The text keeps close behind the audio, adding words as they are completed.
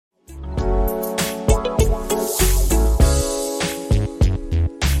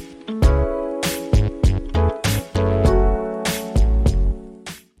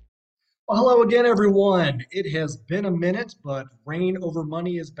again, everyone. It has been a minute, but Rain Over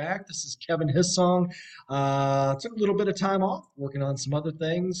Money is back. This is Kevin Hissong. Took a little bit of time off, working on some other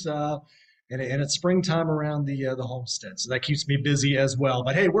things, and it's springtime around the homestead, so that keeps me busy as well.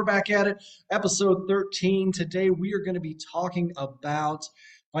 But hey, we're back at it, episode 13. Today, we are going to be talking about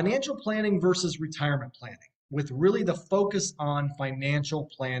financial planning versus retirement planning, with really the focus on financial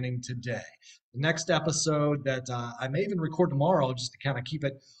planning today. The next episode that I may even record tomorrow, just to kind of keep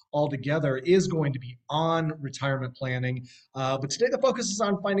it all together, is going to be on retirement planning. But today the focus is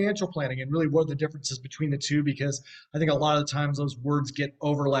on financial planning and really what are the differences between the two, because I think a lot of the times those words get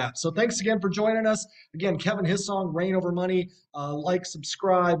overlapped. So thanks again for joining us. Again, Kevin Hissong, Rain Over Money. Like,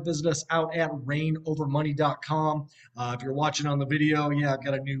 subscribe, visit us out at rainovermoney.com. If you're watching on the video, yeah, I've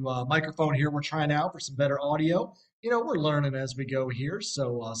got a new microphone here we're trying out for some better audio. We're learning as we go here.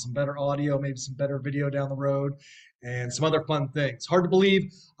 So some better audio, maybe some better video down the road, and some other fun things. Hard to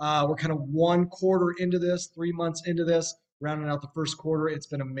believe we're kind of one quarter into this, 3 months into this, rounding out the first quarter. It's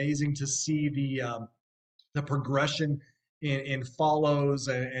been amazing to see the progression in follows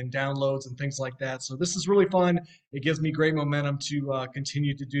and downloads and things like that. So this is really fun. It gives me great momentum to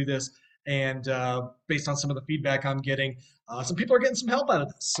continue to do this. And based on some of the feedback I'm getting, some people are getting some help out of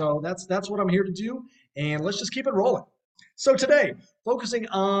this. So that's what I'm here to do. And let's just keep it rolling. So today, focusing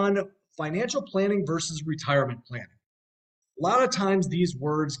on financial planning versus retirement planning. A lot of times these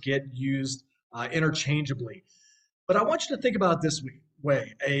words get used interchangeably, but I want you to think about it this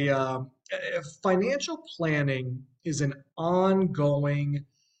way. A financial planning is an ongoing,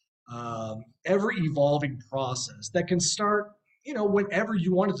 ever-evolving process that can start, whenever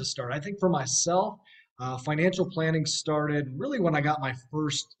you want it to start. I think for myself, financial planning started really when I got my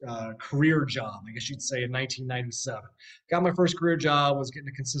first career job, I guess you'd say in 1997. Got my first career job, was getting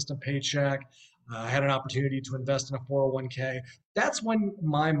a consistent paycheck. I had an opportunity to invest in a 401k. That's when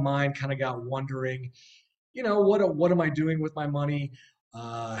my mind kind of got wondering, what am I doing with my money?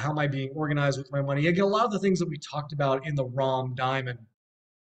 How am I being organized with my money? Again, a lot of the things that we talked about in the ROM Diamond,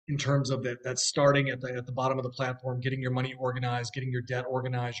 in terms of that starting at the bottom of the platform, getting your money organized, getting your debt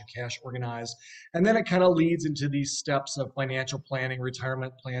organized, your cash organized. And then it kind of leads into these steps of financial planning,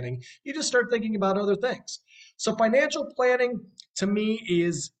 retirement planning. You just start thinking about other things. So financial planning to me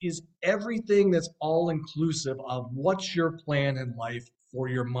is everything that's all inclusive of what's your plan in life for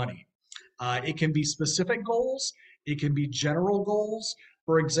your money. It can be specific goals. It can be general goals.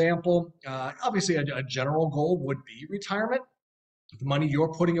 For example, obviously a general goal would be retirement. The money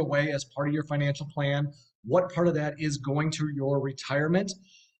you're putting away as part of your financial plan, what part of that is going to your retirement?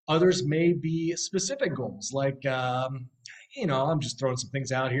 Others may be specific goals, like, I'm just throwing some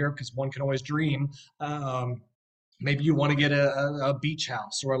things out here because one can always dream. Maybe you want to get a beach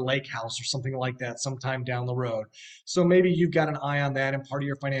house or a lake house or something like that sometime down the road. So maybe you've got an eye on that, and part of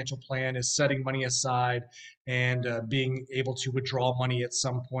your financial plan is setting money aside and being able to withdraw money at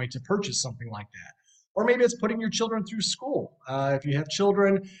some point to purchase something like that. Or maybe it's putting your children through school. If you have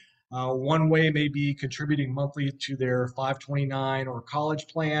children, one way may be contributing monthly to their 529 or college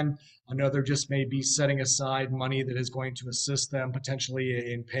plan. Another just may be setting aside money that is going to assist them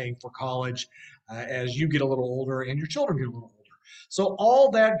potentially in paying for college as you get a little older and your children get a little older. So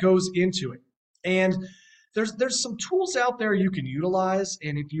all that goes into it. And there's some tools out there you can utilize.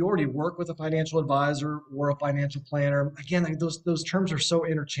 And if you already work with a financial advisor or a financial planner, again, those terms are so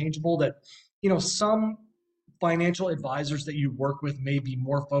interchangeable that some financial advisors that you work with may be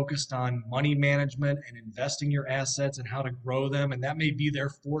more focused on money management and investing your assets and how to grow them, and that may be their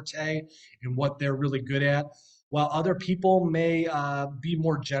forte and what they're really good at. While other people may be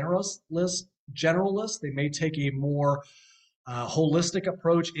more generalists. They may take a more holistic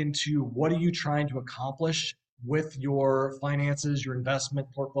approach into what are you trying to accomplish with your finances, your investment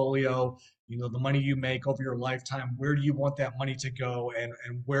portfolio, the money you make over your lifetime. Where do you want that money to go, and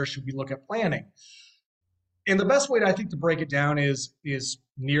where should we look at planning? And the best way I think to break it down is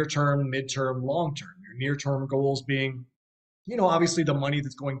near term, midterm, long term. Your near term goals being, obviously the money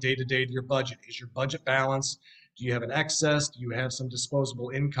that's going day to day to your budget. Is your budget balanced? Do you have an excess? Do you have some disposable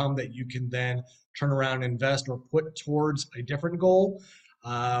income that you can then turn around and invest or put towards a different goal?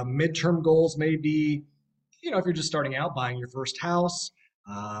 Midterm goals may be, if you're just starting out, buying your first house,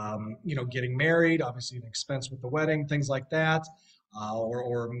 getting married, obviously an expense with the wedding, things like that,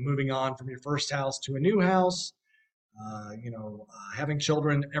 or moving on from your first house to a new house, having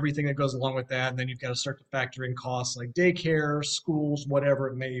children, everything that goes along with that. And then you've got to start to factor in costs like daycare, schools, whatever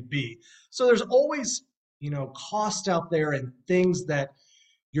it may be. So there's always, cost out there and things that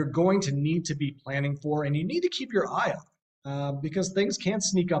you're going to need to be planning for, and you need to keep your eye on. because things can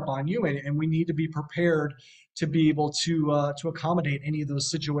sneak up on you, and we need to be prepared to be able to accommodate any of those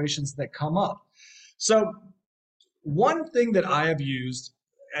situations that come up. So one thing that I have used,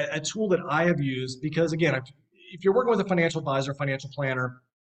 a tool that I have used, because again, if you're working with a financial advisor, financial planner,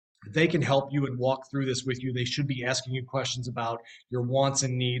 they can help you and walk through this with you. They should be asking you questions about your wants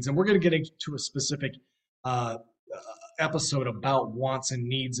and needs. And we're going to get into a specific uh, episode about wants and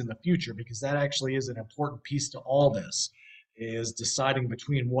needs in the future, because that actually is an important piece to all this, is deciding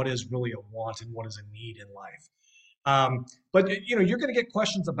between what is really a want and what is a need in life. But you're going to get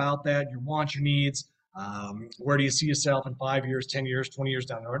questions about that, your wants, your needs. Where do you see yourself in 5 years, 10 years, 20 years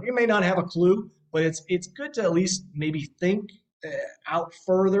down the road? You may not have a clue, but it's good to at least maybe think uh, out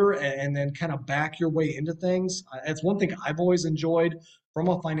further, and then kind of back your way into things. It's one thing I've always enjoyed from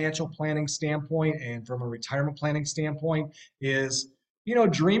a financial planning standpoint and from a retirement planning standpoint is,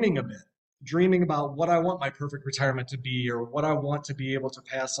 dreaming a bit, dreaming about what I want my perfect retirement to be, or what I want to be able to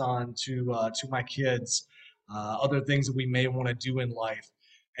pass on to my kids, other things that we may want to do in life,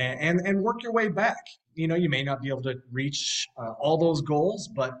 and work your way back. You may not be able to reach all those goals,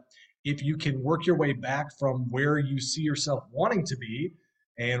 but if you can work your way back from where you see yourself wanting to be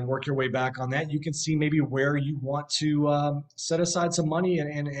and work your way back on that, you can see maybe where you want to set aside some money,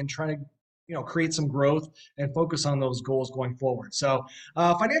 and try to create some growth and focus on those goals going forward. So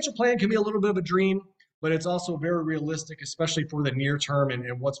financial plan can be a little bit of a dream, but it's also very realistic, especially for the near term,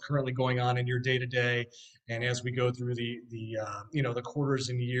 and what's currently going on in your day to day. And as we go through the quarters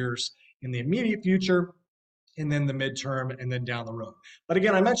and years in the immediate future, and then the midterm, and then down the road. But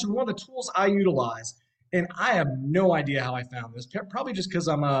again, I mentioned one of the tools I utilize, and I have no idea how I found this. Probably just because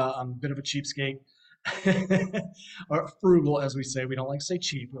I'm a bit of a cheapskate, or frugal, as we say. We don't like to say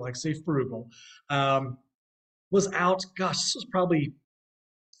cheap; we like to say frugal. Um, was out. Gosh, this was probably,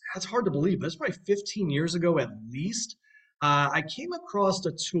 that's hard to believe, but it's probably 15 years ago at least. I came across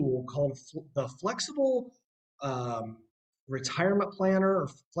a tool called the Flexible um, Retirement Planner, or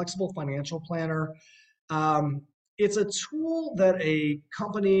Flexible Financial Planner. Um, it's a tool that a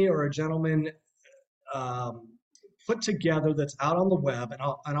company or a gentleman um, put together, that's out on the web, and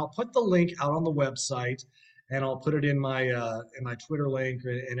I'll put the link out on the website, and I'll put it in my Twitter link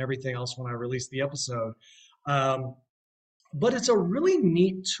and everything else when I release the episode. Um, but it's a really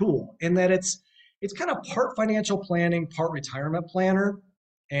neat tool in that it's kind of part financial planning, part retirement planner.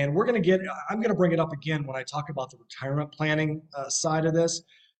 And I'm going to bring it up again when I talk about the retirement planning side of this.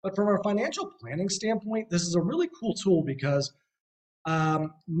 But from a financial planning standpoint, this is a really cool tool because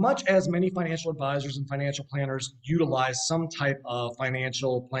much as many financial advisors and financial planners utilize some type of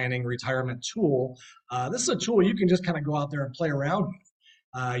financial planning retirement tool, this is a tool you can just kind of go out there and play around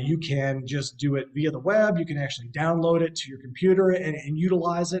with. You can just do it via the web. You can actually download it to your computer and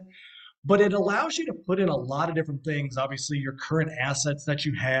utilize it. But it allows you to put in a lot of different things. Obviously, your current assets that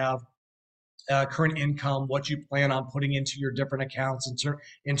you have, current income, what you plan on putting into your different accounts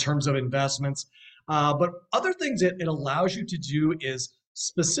in terms of investments. But other things it allows you to do is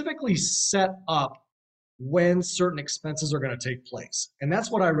specifically set up when certain expenses are going to take place. And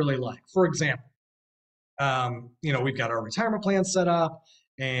that's what I really like. For example, we've got our retirement plan set up.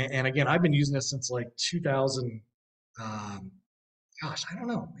 And again, I've been using this since like 2000, um, gosh, I don't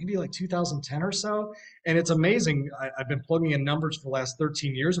know, maybe like 2010 or so. And it's amazing. I've been plugging in numbers for the last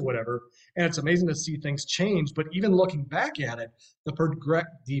 13 years or whatever. And it's amazing to see things change. But even looking back at it, the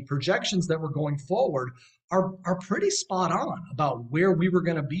projections that were going forward are pretty spot on about where we were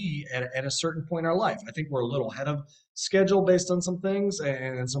going to be at a certain point in our life. I think we're a little ahead of schedule based on some things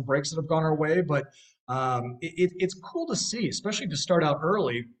and some breaks that have gone our way. But it's cool to see, especially to start out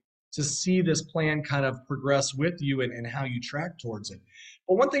early, to see this plan kind of progress with you, and how you track towards it.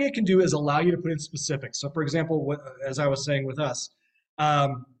 But one thing it can do is allow you to put in specifics. So, for example, as I was saying with us,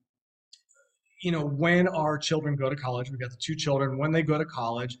 um, when our children go to college, we've got the two children, when they go to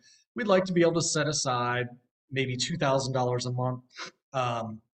college, we'd like to be able to set aside maybe $2,000 a month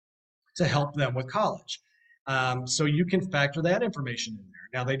um, to help them with college. So you can factor that information in there.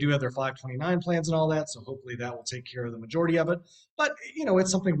 Now they do have their 529 plans and all that, so hopefully that will take care of the majority of it. But it's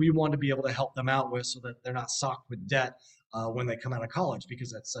something we want to be able to help them out with, so that they're not socked with debt when they come out of college,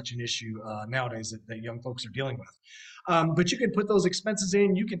 because that's such an issue nowadays that young folks are dealing with. But you can put those expenses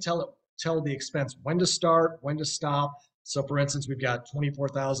in. You can tell the expense when to start, when to stop. So for instance, we've got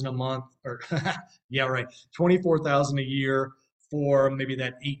 24,000 a month, or yeah, right, 24,000 a year for maybe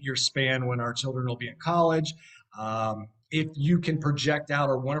that 8-year span when our children will be in college. If you can project out,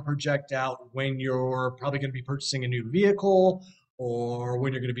 or want to project out, when you're probably going to be purchasing a new vehicle, or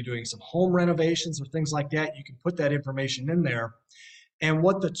when you're going to be doing some home renovations or things like that, you can put that information in there. And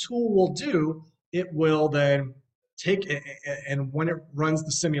what the tool will do, it will then and when it runs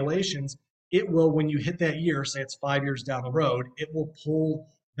the simulations, it will, when you hit that year, say it's 5 years down the road, it will pull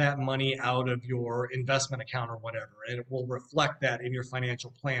that money out of your investment account or whatever, and it will reflect that in your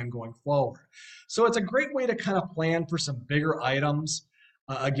financial plan going forward. So it's a great way to kind of plan for some bigger items.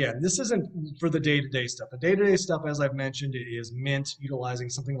 Again, this isn't for the day-to-day stuff. The day-to-day stuff, as I've mentioned, is Mint, utilizing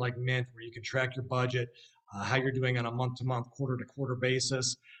something like Mint where you can track your budget, how you're doing on a month-to-month, quarter-to-quarter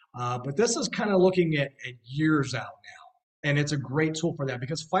basis. But this is kind of looking at years out now. And it's a great tool for that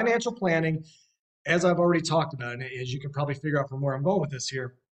because financial planning, as I've already talked about, and as you can probably figure out from where I'm going with this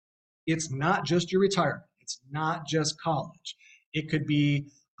here, it's not just your retirement. It's not just college. It could be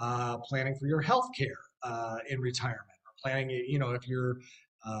planning for your health care in retirement, or planning, if you're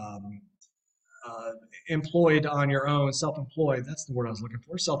um, uh, employed on your own, self-employed. That's the word I was looking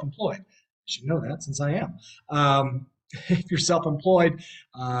for, self-employed. I should know that since I am. If you're self-employed,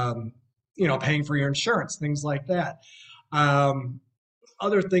 paying for your insurance, things like that. Um,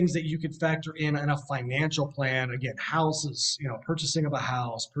 Other things that you could factor in a financial plan, again, houses, purchasing of a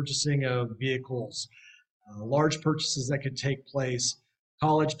house, purchasing of vehicles, large purchases that could take place,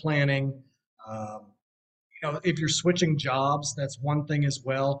 college planning. um, if you're switching jobs, that's one thing as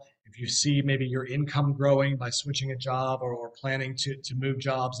well. If you see maybe your income growing by switching a job, or planning to move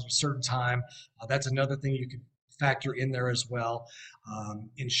jobs at a certain time, that's another thing you could factor in there as well.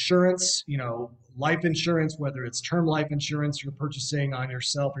 Insurance, life insurance, whether it's term life insurance you're purchasing on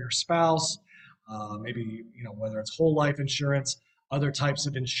yourself or your spouse, maybe, whether it's whole life insurance, other types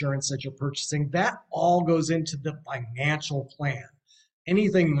of insurance that you're purchasing, that all goes into the financial plan.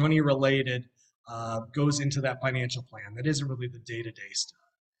 Anything money related goes into that financial plan. That isn't really the day-to-day stuff.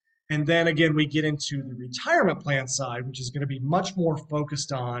 And then again, we get into the retirement plan side, which is going to be much more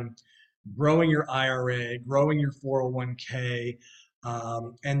focused on growing your IRA, growing your 401k,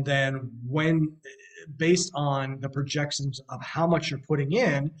 and then based on the projections of how much you're putting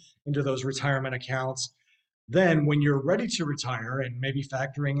into those retirement accounts, then when you're ready to retire, and maybe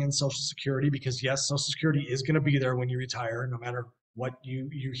factoring in Social Security, because yes, Social Security is going to be there when you retire, no matter what you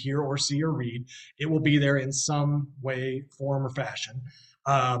hear or see or read, it will be there in some way, form, or fashion.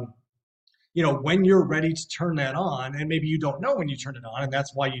 Um, when you're ready to turn that on, and maybe you don't know when you turn it on, and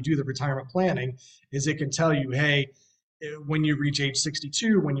that's why you do the retirement planning, is it can tell you, hey, when you reach age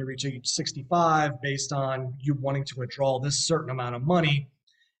 62, when you reach age 65, based on you wanting to withdraw this certain amount of money,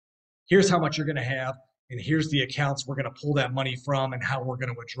 here's how much you're going to have, and here's the accounts we're going to pull that money from and how we're going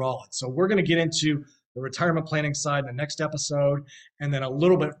to withdraw it. So we're going to get into the retirement planning side in the next episode. And then a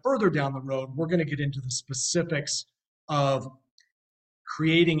little bit further down the road, we're going to get into the specifics of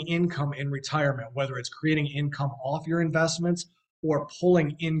creating income in retirement, whether it's creating income off your investments or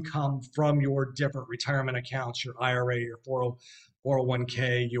pulling income from your different retirement accounts, your IRA, your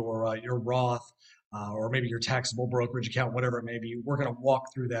 401k, your Roth, or maybe your taxable brokerage account, whatever it may be. We're going to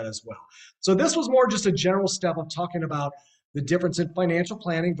walk through that as well. So this was more just a general step of talking about the difference in financial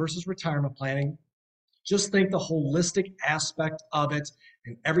planning versus retirement planning. Just think the holistic aspect of it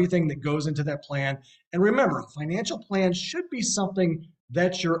and everything that goes into that plan. And remember, a financial plan should be something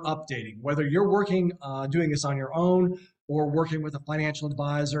that you're updating, whether you're working, doing this on your own or working with a financial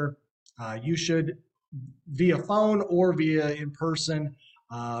advisor. You should, via phone or via in person,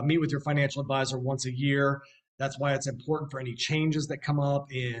 meet with your financial advisor once a year. That's why it's important for any changes that come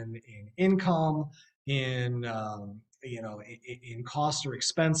up in income, in costs or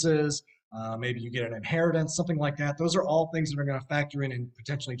expenses. Maybe you get an inheritance, something like that. Those are all things that are going to factor in and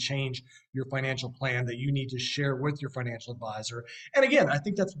potentially change your financial plan that you need to share with your financial advisor. And again, I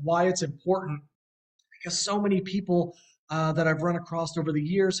think that's why it's important, because so many people that I've run across over the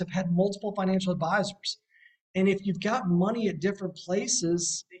years have had multiple financial advisors. And if you've got money at different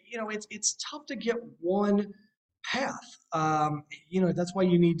places, it's tough to get one path. That's why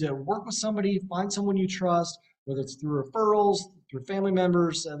you need to work with somebody, find someone you trust, whether it's through referrals, through family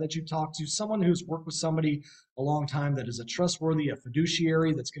members that you talk to, someone who's worked with somebody a long time that is a trustworthy, a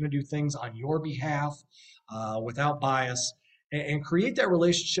fiduciary that's going to do things on your behalf without bias, and create that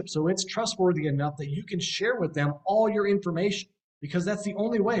relationship so it's trustworthy enough that you can share with them all your information, because that's the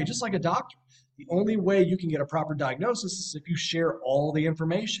only way, just like a doctor. The only way you can get a proper diagnosis is if you share all the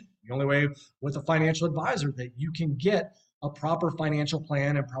information. The only way with a financial advisor that you can get a proper financial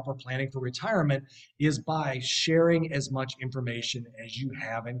plan and proper planning for retirement is by sharing as much information as you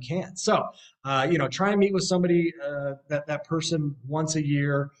have and can. So, try and meet with somebody, that person once a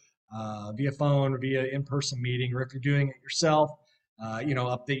year, via phone or via in-person meeting, or if you're doing it yourself,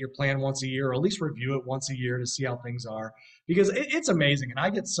 update your plan once a year, or at least review it once a year to see how things are, because it's amazing. And I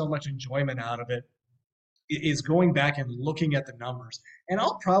get so much enjoyment out of it, is going back and looking at the numbers. And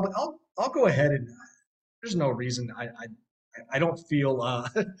I'll go ahead and there's no reason I don't feel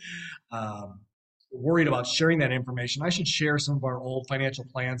um, worried about sharing that information. I should share some of our old financial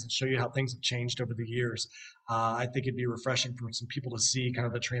plans and show you how things have changed over the years. I think it'd be refreshing for some people to see kind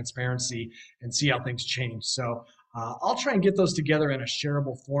of the transparency and see how things change. So I'll try and get those together in a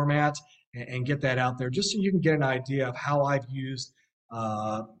shareable format and get that out there just so you can get an idea of how I've used,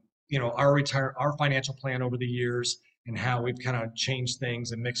 uh, our financial plan over the years and how we've kind of changed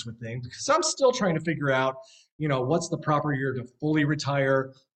things and mixed with things. Because I'm still trying to figure out, what's the proper year to fully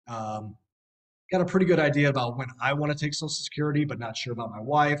retire. Um, got a pretty good idea about when I want to take Social Security, but not sure about my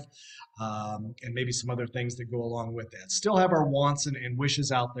wife, and maybe some other things that go along with that. Still have our wants and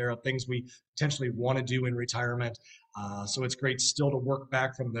wishes out there of things we potentially want to do in retirement. So it's great still to work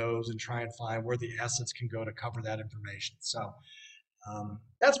back from those and try and find where the assets can go to cover that information. So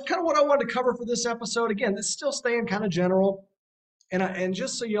that's kind of what I wanted to cover for this episode. Again, this is still staying kind of general. And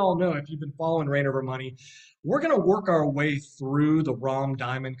just so y'all know, if you've been following Rain Over Money, we're going to work our way through the ROM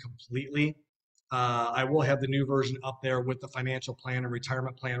Diamond completely. I will have the new version up there with the financial plan and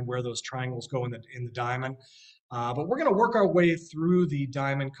retirement plan where those triangles go in the diamond. But we're going to work our way through the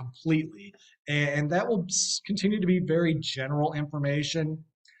diamond completely, and that will continue to be very general information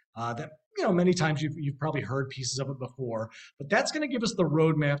that many times you've probably heard pieces of it before, but that's going to give us the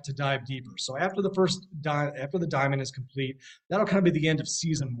roadmap to dive deeper. So after after the diamond is complete, that'll kind of be the end of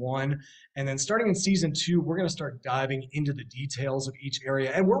season one, and then starting in season two, we're going to start diving into the details of each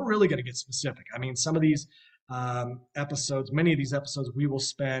area, and we're really going to get specific. I mean, some of these episodes, many of these episodes, we will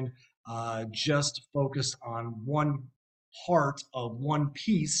spend just focused on one part of one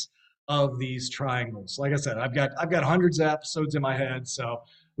piece of these triangles. Like I said, I've got hundreds of episodes in my head, so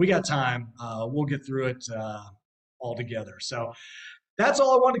we got time. We'll get through it all together. So that's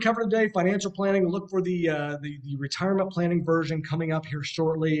all I wanted to cover today. Financial planning. Look for the retirement planning version coming up here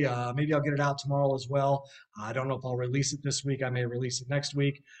shortly. Maybe I'll get it out tomorrow as well. I don't know if I'll release it this week. I may release it next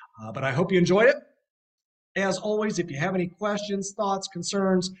week. But I hope you enjoyed it. As always, if you have any questions, thoughts,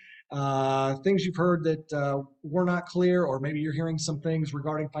 concerns, things you've heard that were not clear, or maybe you're hearing some things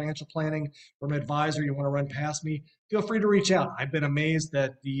regarding financial planning from an advisor you want to run past me, feel free to reach out. I've been amazed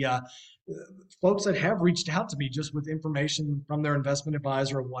that the folks that have reached out to me just with information from their investment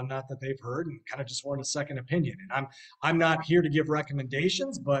advisor and whatnot that they've heard and kind of just wanted a second opinion. And I'm not here to give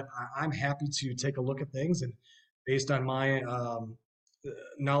recommendations, but I'm happy to take a look at things and based on my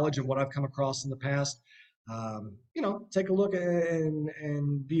knowledge and what I've come across in the past, take a look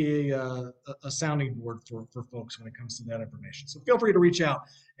and be a sounding board for folks when it comes to that information. So feel free to reach out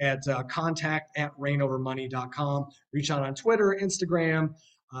at contact@rainovermoney.com. Reach out on Twitter, Instagram,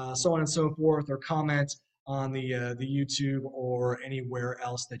 so on and so forth, or comment on the YouTube or anywhere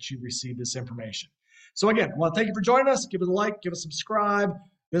else that you receive this information. So again, well, thank you for joining us. Give it a like, give us a subscribe.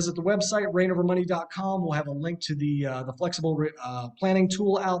 Visit the website, rainovermoney.com. We'll have a link to the flexible planning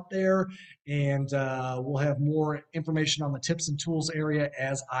tool out there, and we'll have more information on the tips and tools area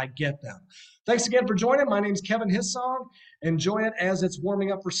as I get them. Thanks again for joining. My name is Kevin Hissong. Enjoy it as it's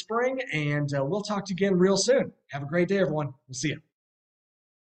warming up for spring, and we'll talk to you again real soon. Have a great day, everyone. We'll see you.